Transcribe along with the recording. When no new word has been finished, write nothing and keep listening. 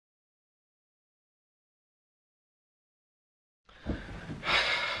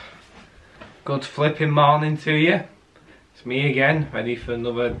Good flipping morning to you. It's me again, ready for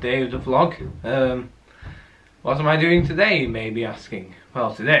another day of the vlog. What am I doing today, you may be asking?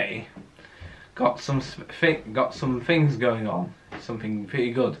 Well, today got some things going on. Something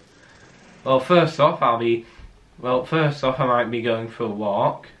pretty good. Well, first off, I might be going for a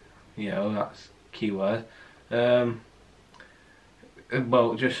walk. You know, that's keyword. Well,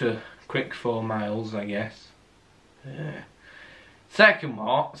 just a quick 4 miles, I guess. Second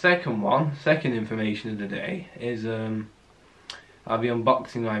information of the day is I'll be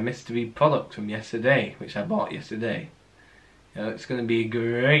unboxing my mystery product from yesterday, which I bought yesterday. You know, it's going to be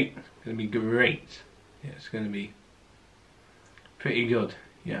great. It's going to be great. Yeah, it's going to be pretty good.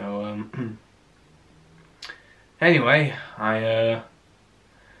 You know. Anyway, I'll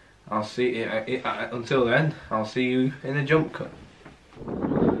see. Until then, I'll see you in the jump cut.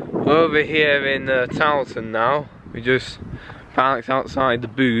 Over here in Tarleton now. We just parked outside the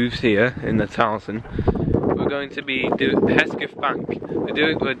booths here in the Tarleton. We're going to be doing Hesketh Bank.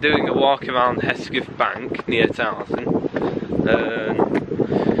 We're doing a walk around Hesketh Bank near Tarleton.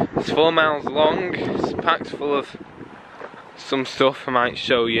 It's 4 miles long. It's packed full of some stuff I might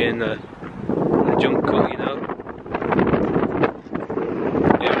show you in the jump cut, you know.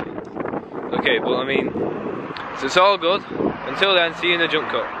 Yeah. Okay, but I mean, so it's all good. Until then, see you in the jump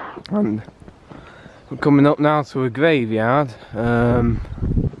cut. And we're coming up now to a graveyard. You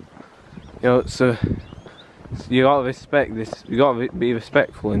know, you gotta respect this. You gotta be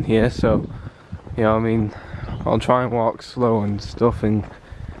respectful in here. So, you know, I mean, I'll try and walk slow and stuff and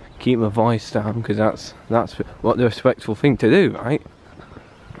keep my voice down, because that's what the respectful thing to do, right?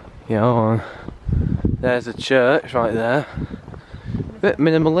 You know, there's a church right there. Bit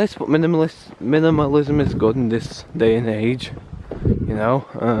minimalist, but minimalism is good in this day and age. You know.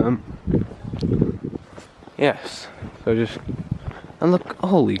 Yes. So just, and look,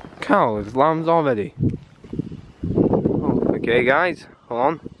 holy cow, there's lambs already. Oh, okay guys, hold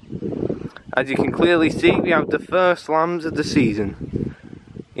on. As you can clearly see, we have the first lambs of the season.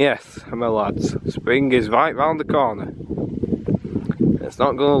 Yes, my lads, spring is right round the corner. It's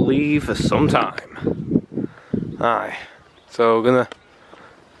not gonna leave for some time. Aye. So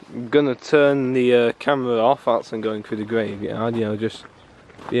gonna turn the camera off whilst I'm going through the graveyard, you know, just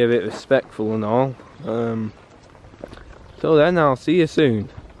be a bit respectful and all. So then, I'll see you soon.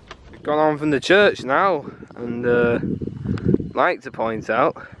 We've gone on from the church now, and I'd like to point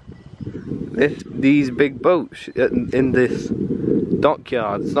out these big boats in this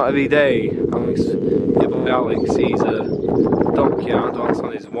dockyard. It's not every day Alex sees a dockyard whilst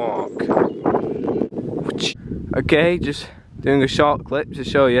on his walk. Okay, just doing a short clip to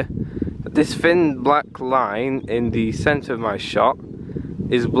show you that this thin black line in the centre of my shot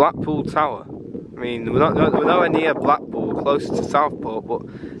is Blackpool Tower. I mean, we're nowhere near Blackpool, close to Southport, but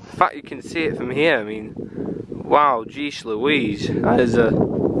the fact you can see it from here, I mean, wow, geesh Louise, that is a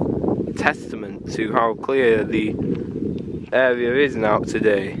testament to how clear the area is now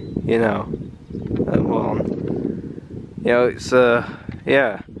today, you know. You know, it's,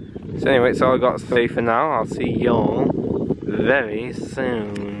 yeah. So anyway, it's all I've got to say for now. I'll see y'all very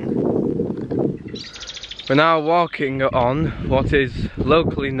soon. We're now walking on what is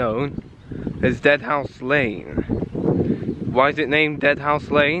locally known as Dead House Lane. Why is it named Dead House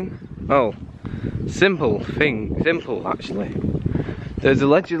Lane? Oh, simple actually. There's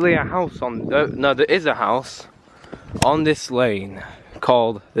allegedly a house on, no, there is a house on this lane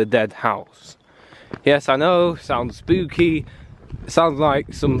called the Dead House. Yes, I know, sounds spooky, sounds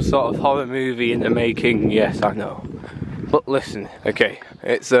like some sort of horror movie in the making, yes, I know. But listen, okay,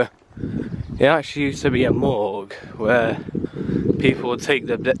 it actually used to be a morgue where people would take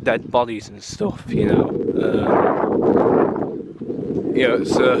their dead bodies and stuff, you know. You know,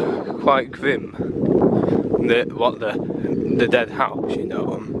 it's quite grim. The Dead House, you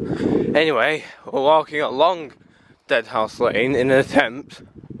know. Anyway, we're walking along Dead House Lane in an attempt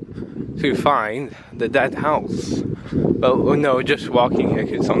to find the dead house. Well, no, just walking here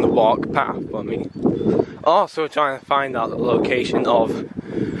 'cause it's on the walk path. I mean, also trying to find out the location of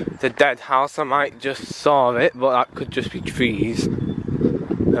the dead house. I might just saw it, but that could just be trees.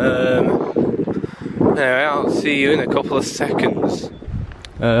 Anyway, I'll see you in a couple of seconds.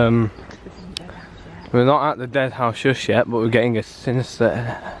 We're not at the dead house just yet, but we're getting a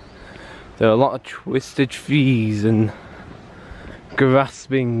sinister. There are a lot of twisted trees and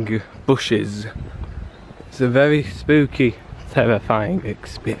grasping bushes. It's a very spooky, terrifying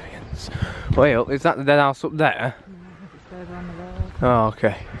experience. Wait up, is that the dead house up there? Oh,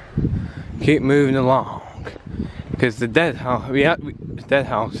 okay. Keep moving along, because the dead house, dead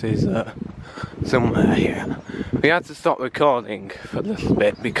house is somewhere here. We had to stop recording for a little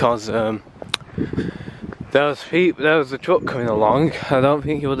bit because there was a truck coming along. I don't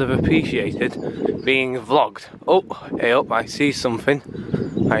think he would have appreciated being vlogged. Oh, hey up, I see something.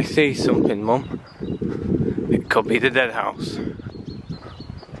 I see something, Mum. It could be the dead house.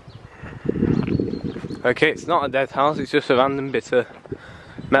 Okay, it's not a dead house, it's just a random bit of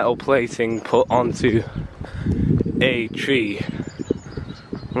metal plating put onto a tree.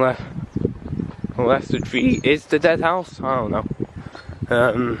 Unless the tree is the dead house, I don't know.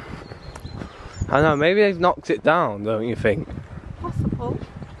 I don't know, maybe they've knocked it down, don't you think? Possible.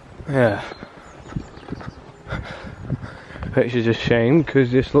 Yeah. Which is a shame,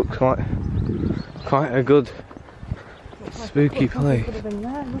 because this looks like quite a good spooky place. Could have been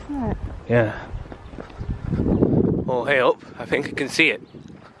there, wasn't it? Yeah. Oh, hey up, I think I can see it.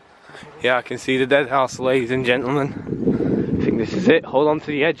 Yeah, I can see the dead house, ladies and gentlemen. I think this is it. Hold on to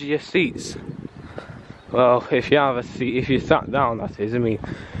the edge of your seats. Well, if you have a seat, if you sat down, that is. I mean,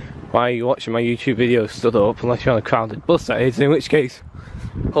 why are you watching my YouTube video stood up unless you're on a crowded bus, that is, in which case,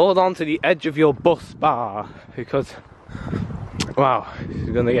 hold on to the edge of your bus bar, because, wow, this is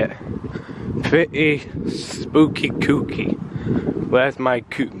gonna get pretty spooky kooky. Where's my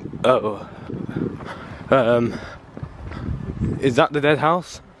oh. Is that the dead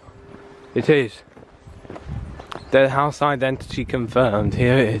house? It is. Dead house identity confirmed.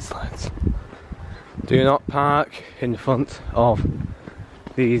 Here it is, lads. Do not park in front of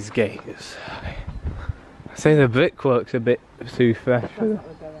these gates. I say the brickwork's a bit too fresh for them.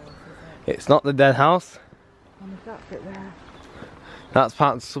 It's not the dead house. And is that bit there? That's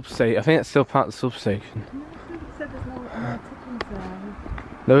part of the substation. I think it's still part of the substation. No, you said there's no tipping zone.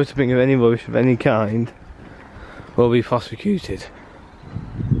 No tipping of any rubbish of any kind will be prosecuted.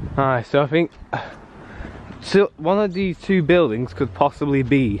 Alright, so I think one of these two buildings could possibly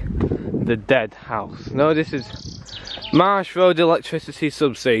be the dead house. No, this is Marsh Road Electricity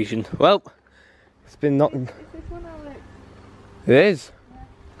Substation. Well, it's been knocked. Is this one, Alex? It is?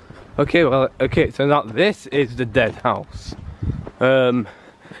 Okay, well, okay, so now this is the dead house. Yes,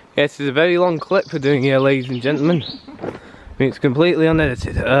 it's a very long clip we're doing here, ladies and gentlemen. I mean, it's completely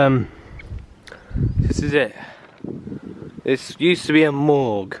unedited. This is it. This used to be a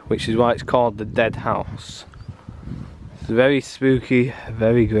morgue, which is why it's called the dead house. It's very spooky,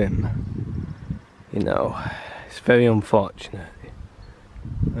 very grim. You know, it's very unfortunate.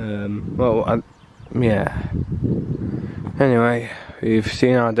 Yeah. Anyway, we've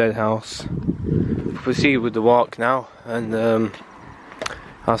seen our dead house. Proceed with the walk now, and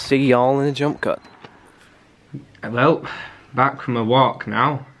I'll see y'all in the jump cut. Well, back from a walk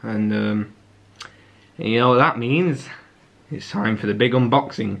now, and you know what that means? It's time for the big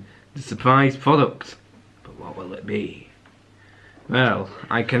unboxing, the surprise product. But what will it be? Well,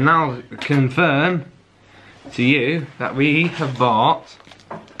 I can now confirm to you that we have bought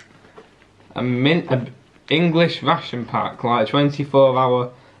a English ration pack, like a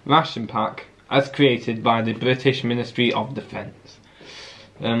 24-hour ration pack, as created by the British Ministry of Defence.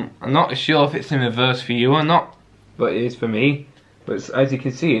 I'm not sure if it's in reverse for you or not, but it is for me. But as you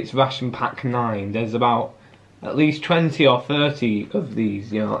can see, it's ration pack 9. There's about at least 20 or 30 of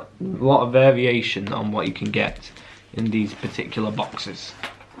these, you know, a lot of variation on what you can get in these particular boxes.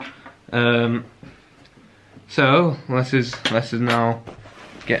 So let's now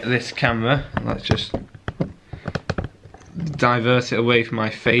get this camera. Let's just divert it away from my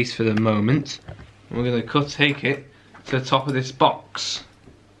face for the moment. We're gonna take it to the top of this box.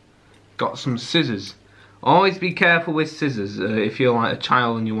 Got some scissors. Always be careful with scissors if you're like a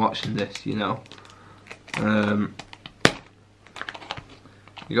child and you're watching this, you know. You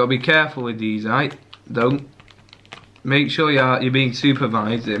gotta be careful with these, right? Don't make sure you're being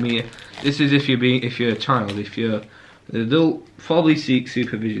supervised. I mean, this is if you're a child. If you're an adult, probably seek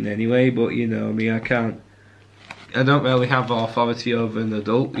supervision anyway. But you know, I mean, I don't really have authority over an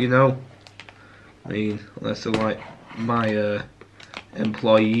adult, you know. I mean, unless they're like my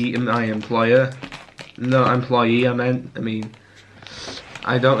employer. No, employee, I meant. I mean,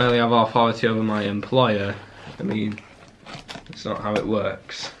 I don't really have authority over my employer. I mean, that's not how it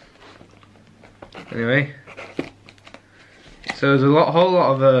works. Anyway, so there's a whole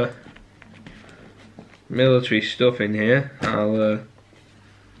lot of military stuff in here.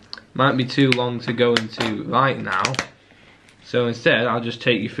 Might be too long to go into right now, so instead I'll just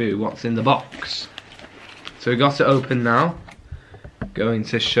take you through what's in the box. So we got it open now. Going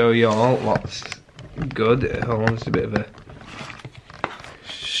to show you all what's good. Hold on, just a bit of a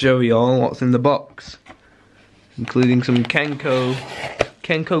show you all what's in the box, including some Kenko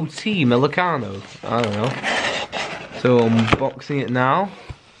tea, Americano. I don't know. So unboxing it now,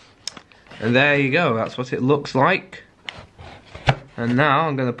 and there you go. That's what it looks like. And now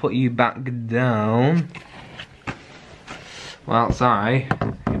I'm gonna put you back down. Whilst I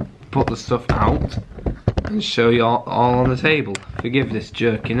put the stuff out and show you all on the table. Forgive this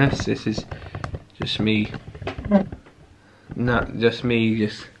jerkiness. This is just me. Not just me.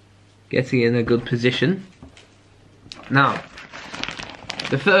 Just getting in a good position. Now,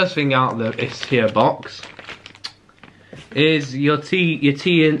 the first thing out of this here box is your tea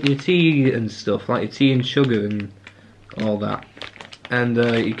and stuff, like your tea and sugar and all that. And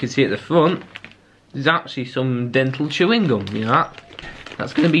you can see at the front, there's actually some dental chewing gum. You know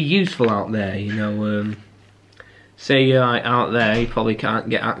that's going to be useful out there. You know, say you're out there, you probably can't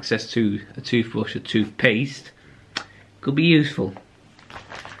get access to a toothbrush or toothpaste. Could be useful.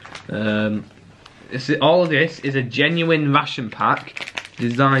 All of this is a genuine ration pack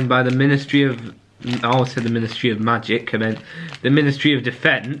designed by the Ministry of, I always said the Ministry of Magic, I meant the Ministry of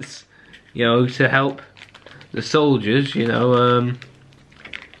Defence, you know, to help the soldiers, you know,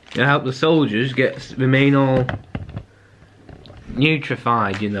 help the soldiers remain all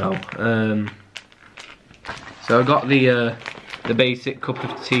nutrified, you know. So I got the basic cup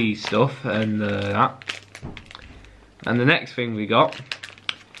of tea stuff and that. And the next thing we got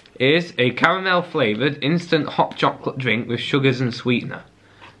is a caramel flavoured instant hot chocolate drink with sugars and sweetener.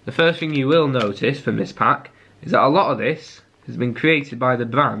 The first thing you will notice from this pack is that a lot of this has been created by the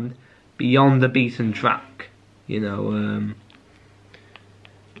brand Beyond the Beaten Track. You know,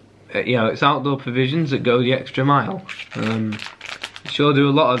 it's outdoor provisions that go the extra mile. Sure do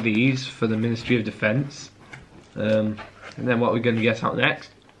a lot of these for the Ministry of Defence. And then what we're going to get out next,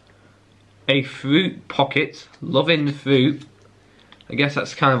 a fruit pocket, loving fruit. I guess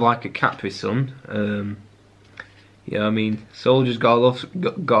that's kind of like a Capri Sun. Yeah, I mean, soldiers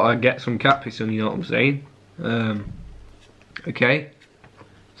gotta get some Capri Sun, you know what I'm saying? Okay,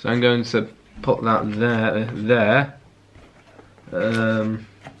 so I'm going to put that there.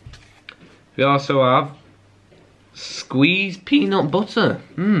 We also have squeezed peanut butter.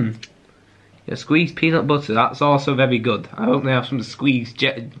 Yeah, squeezed peanut butter, that's also very good. I hope they have some squeezed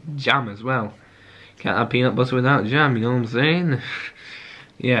jam as well. Can't have peanut butter without jam, you know what I'm saying?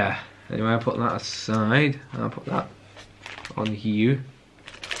 Yeah, anyway, I'll put that aside. I'll put that on here.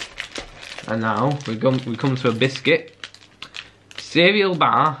 And now we come to a biscuit. Cereal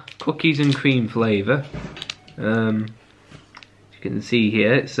bar, cookies and cream flavour. You can see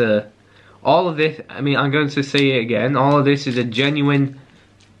here, it's all of this, I mean, I'm going to say it again, all of this is a genuine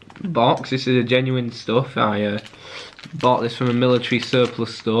box. This is a genuine stuff. I bought this from a military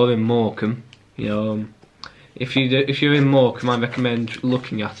surplus store in Morecambe. You know, if you're in Morecambe, I recommend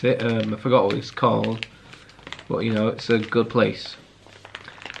looking at it. I forgot what it's called, but you know, it's a good place.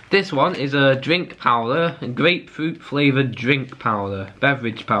 This one is a drink powder, a grapefruit flavoured drink powder,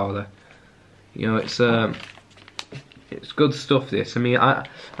 beverage powder. You know, it's good stuff. This, I mean, I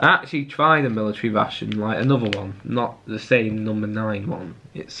actually tried a military ration, like another one, not the same number 9 one.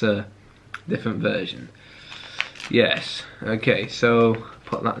 It's a different version. Yes. Okay. So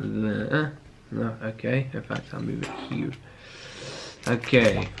put that there. No. Okay. In fact, I'll move it here.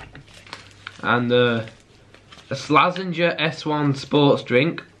 Okay. And a Slazenger S1 sports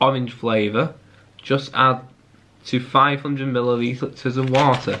drink, orange flavour. Just add to 500 millilitres of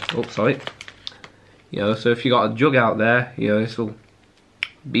water. Oh, sorry. You know, so if you got a jug out there, you know, this will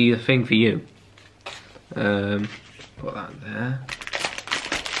be the thing for you. Put that there.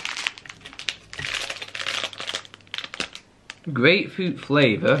 Grapefruit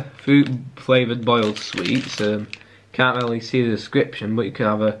flavour, fruit flavoured boiled sweets. Can't really see the description, but you can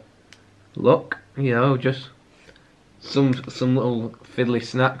have a look. You know, just some little fiddly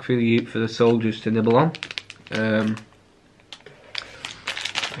snack for the soldiers to nibble on.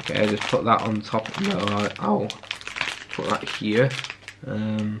 Okay, just put that on top. No, I'll put that here.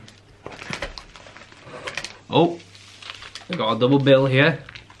 Oh, I got a double bill here.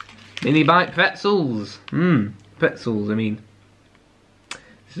 Mini bite pretzels. Pretzels. I mean,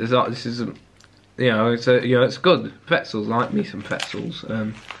 this is you know, it's good. Pretzels, like me some pretzels.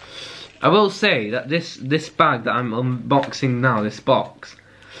 I will say that this bag that I'm unboxing now, this box,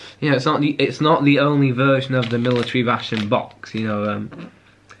 you know, it's not the only version of the military ration box. You know,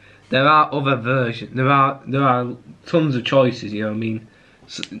 there are other versions. There are tons of choices. You know, I mean,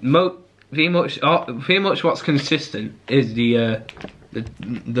 pretty much what's consistent is the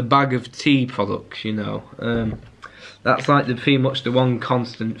bag of tea products. You know, that's like pretty much the one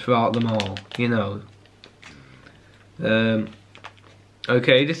constant throughout them all. You know.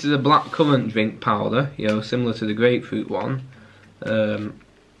 Okay, this is a blackcurrant drink powder. You know, similar to the grapefruit one.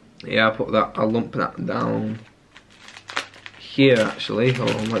 Yeah, I'll lump that down here actually.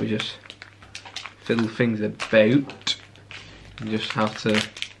 Hold on, let me just fiddle things about. You just have to,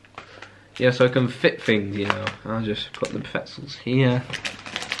 yeah, so I can fit things, you know. I'll just put the pretzels here.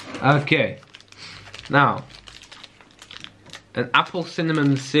 Okay, now an apple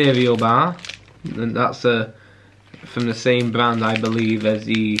cinnamon cereal bar, and that's from the same brand, I believe, as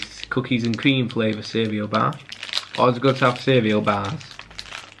the cookies and cream flavour cereal bar. Always good to have cereal bars.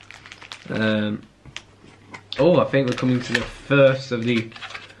 Oh, I think we're coming to the first of the.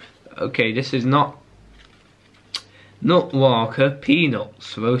 Okay, this is not Nut Walker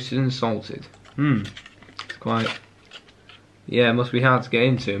peanuts, roasted and salted. It's quite. Yeah, it must be hard to get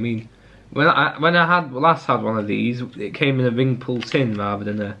into. I mean, when I last had one of these, it came in a ring pull tin rather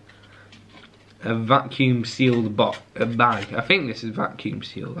than a vacuum sealed bag. I think this is vacuum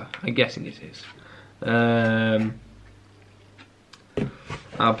sealed. I'm guessing it is.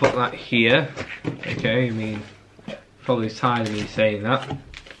 I'll put that here. Okay, I mean, probably tired of me saying that.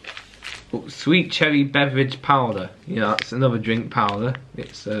 Oh, sweet cherry beverage powder. Yeah, that's another drink powder.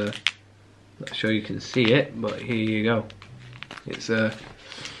 It's not sure you can see it, but here you go. It's don't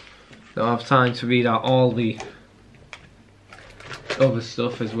have time to read out all the other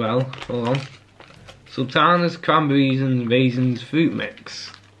stuff as well. Hold on. Sultanas, cranberries and raisins fruit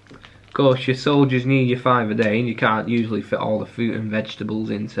mix. Of course, your soldiers need your 5 a day, and you can't usually fit all the fruit and vegetables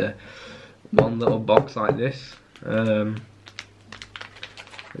into one little box like this.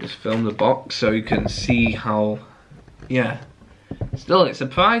 Just film the box so you can see how, yeah. Still, it's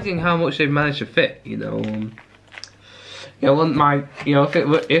surprising how much they've managed to fit. You know, I wouldn't mind. You know,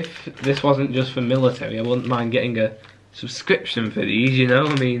 if this wasn't just for military, I wouldn't mind getting a subscription for these. You know,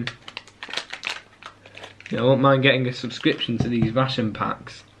 I mean, I wouldn't mind getting a subscription to these ration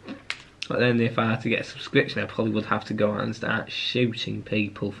packs. But then if I had to get a subscription, I probably would have to go out and start shooting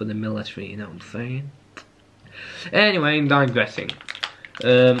people for the military, you know what I'm saying? Anyway, I'm digressing.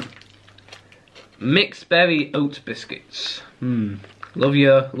 Mixed berry oat biscuits. Love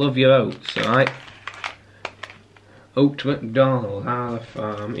your oats, alright? Oat McDonald, how the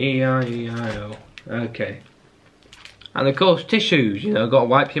farm, E-I-E-I-O. Okay. And of course, tissues, you know, gotta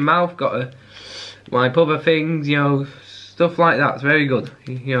wipe your mouth, gotta wipe other things, you know, stuff like that. It's very good.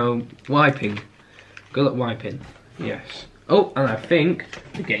 You know, wiping. Good at wiping. Yes. Oh, and I think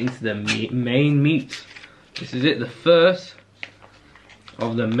we're getting to the main meat. This is it, the first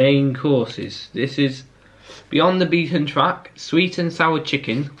of the main courses. This is Beyond the Beaten Track, sweet and sour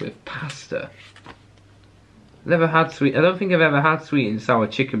chicken with pasta. Never had sweet. I don't think I've ever had sweet and sour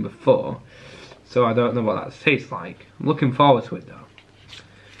chicken before, so I don't know what that tastes like. I'm looking forward to it though.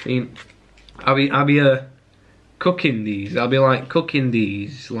 I mean, I'll be cooking these. I'll be like cooking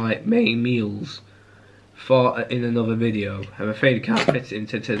these like main meals for in another video. I'm afraid I can't fit it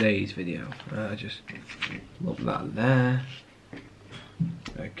into today's video. Just look that there.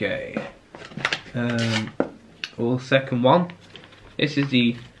 Okay. Second one. This is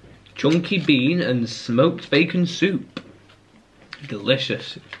the chunky bean and smoked bacon soup.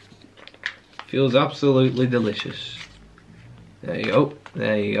 Delicious. Feels absolutely delicious. There you go.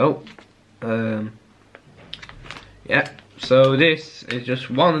 There you go. Yeah. So this is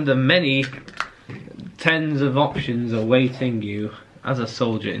just one of the many tens of options awaiting you as a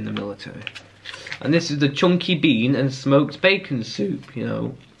soldier in the military. And this is the chunky bean and smoked bacon soup, you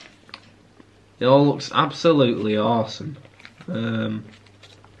know. It all looks absolutely awesome. Here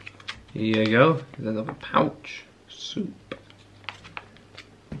you go. There's another pouch. Soup.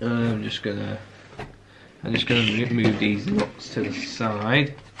 I'm just gonna move these nuts to the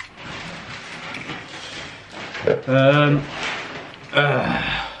side.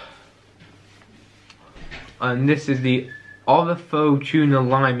 And this is the Orifo tuna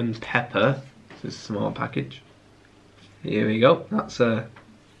lime and pepper. This is a small package. Here we go. That's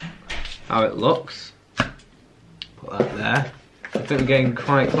how it looks. Put that there. I think we're getting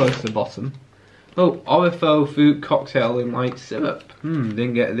quite close to the bottom. Oh, Orifo fruit cocktail in light syrup.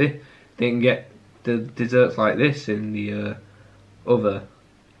 Didn't get the desserts like this in the other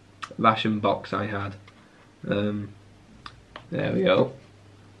ration box I had. There we go.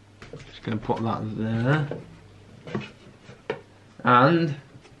 Just gonna put that there. And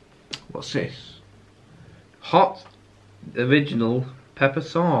what's this? Hot original pepper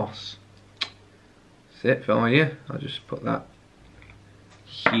sauce. That's it for you. I'll just put that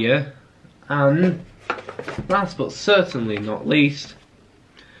here. And last but certainly not least,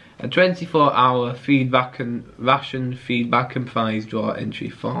 a 24-hour feedback and ration feedback and prize draw entry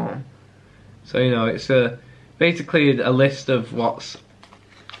form. So you know, it's basically a list of what's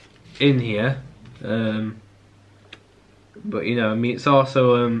in here. But you know, I mean, it's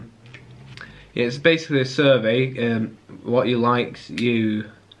also it's basically a survey. What you liked a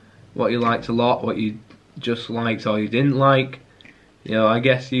lot, what you just liked or you didn't like, you know, I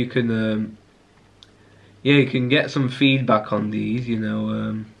guess you can, yeah, you can get some feedback on these. You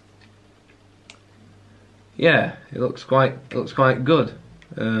know, yeah, it looks quite good.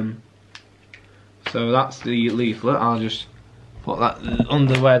 So that's the leaflet. I'll just put that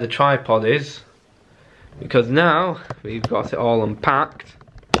under where the tripod is, because now we've got it all unpacked,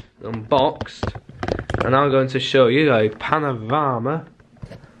 unboxed, and I'm going to show you a panorama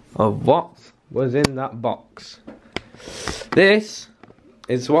of what was in that box. This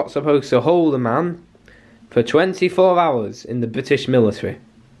is what's supposed to hold a man for 24 hours in the British military.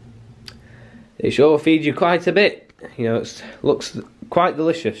 It sure feeds you quite a bit. You know, it looks quite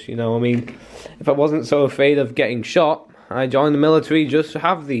delicious. You know, I mean, if I wasn't so afraid of getting shot, I'd join the military just to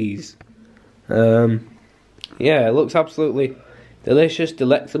have these. Yeah, it looks absolutely delicious,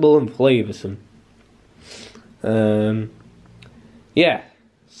 delectable, and flavoursome. Yeah,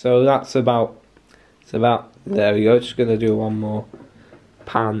 so that's about. There we go. Just gonna do one more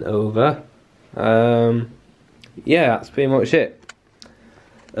pan over. Yeah, that's pretty much it.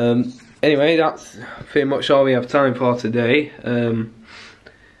 Anyway, that's pretty much all we have time for today.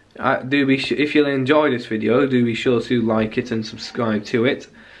 If you enjoy this video, do be sure to like it and subscribe to it,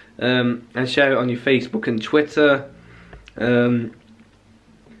 and share it on your Facebook and Twitter.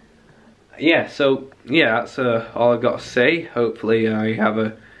 Yeah, so yeah, that's all I've got to say. Hopefully, I have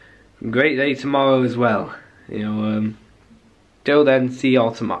a great day tomorrow as well. You know, till then, see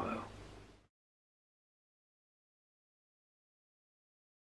y'all tomorrow.